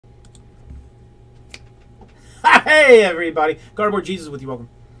Hey, everybody. Cardboard Jesus with you. Welcome.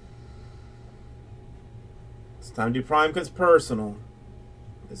 It's time to do Prime Cuts Personal.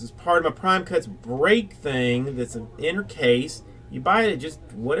 This is part of my Prime Cuts break thing that's an inner case. You buy it at just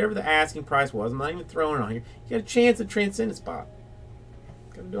whatever the asking price was. I'm not even throwing it on here. You got a chance at Transcendent Spot.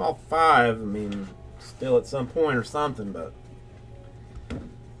 Gonna do all 5. I mean, still at some point or something, but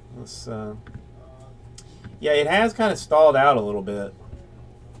let's, yeah, it has kind of stalled out a little bit.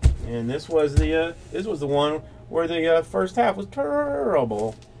 And this was the one where the first half was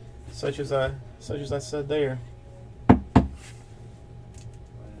terrible, such as I said there.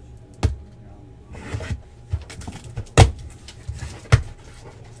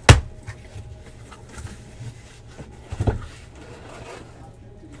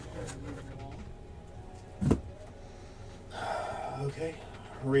 Okay,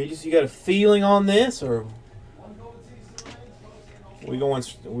 Regis, you got a feeling on this, or we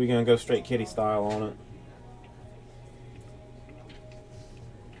gonna go straight kitty style on it?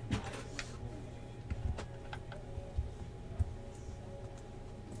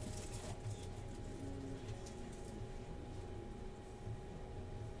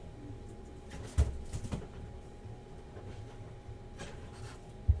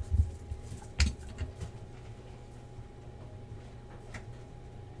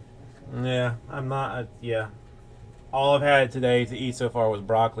 Yeah, I'm not. Yeah, all I've had today to eat so far was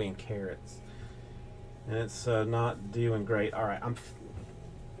broccoli and carrots, and it's not doing great. All right, I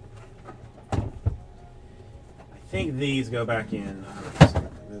think these go back in.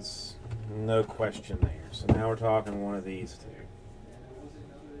 There's no question there. So now we're talking one of these two.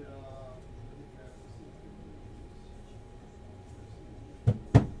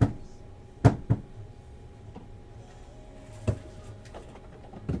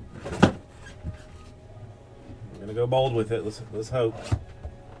 Go bold with it. Let's hope.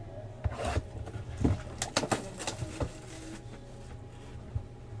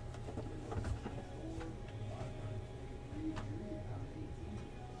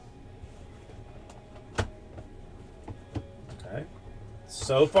 Okay.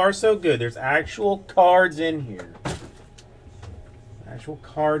 So far, so good. There's actual cards in here. Actual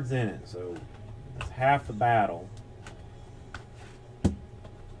cards in it. So it's half the battle.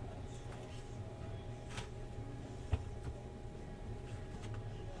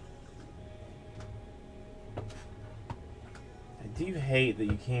 I do hate that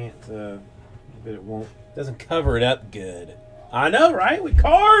you can't, that it doesn't cover it up good. I know, right? With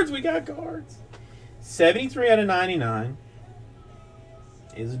cards, we got cards. 73 out of 99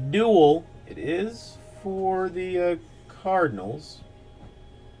 is dual. It is for the Cardinals.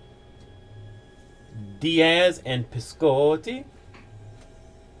 Diaz and Piscotti.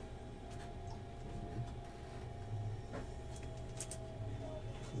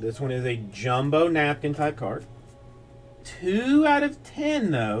 This one is a jumbo napkin type card. 2 out of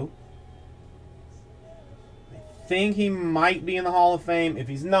 10, though. I think he might be in the Hall of Fame. If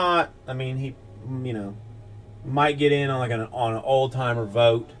he's not, I mean, he, you know, might get in on like an old timer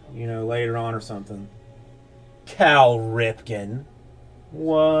vote, you know, later on or something. Cal Ripken.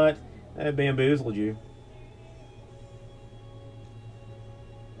 What? That bamboozled you.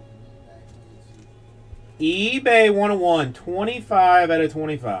 eBay 101, 25 out of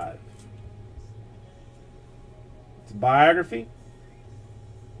 25. It's a biography.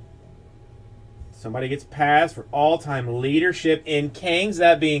 Somebody gets passed for all-time leadership in Kings,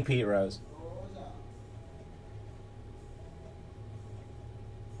 that being Pete Rose.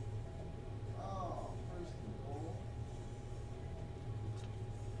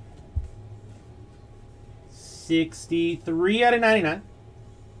 $63 out of 99.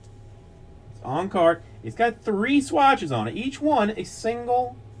 It's on card. It's got 3 swatches on it. Each one a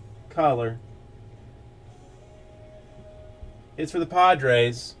single color. It's for the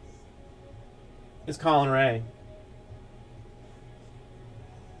Padres. It's Colin Ray.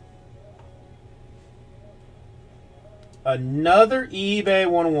 Another eBay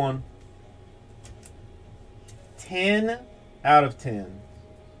 101. 10 out of 10.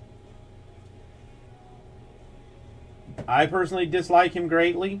 I personally dislike him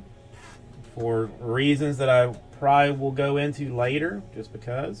greatly for reasons that I probably will go into later, just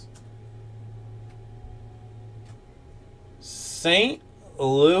because. St.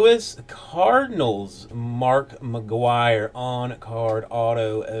 Louis Cardinals, Mark McGwire on card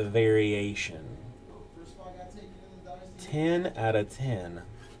auto variation. 10 out of 10.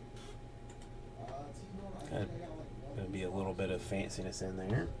 Gonna be a little bit of fanciness in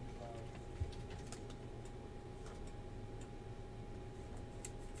there.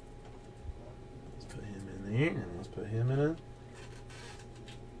 Let's put him in there, and let's put him in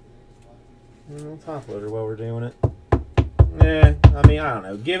Top loader while we're doing it. Yeah, I mean, I don't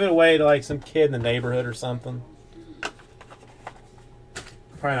know. Give it away to like some kid in the neighborhood or something.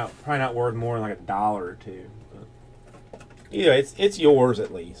 Probably not worth more than like $1 or $2. But either way, it's yours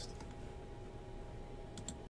at least.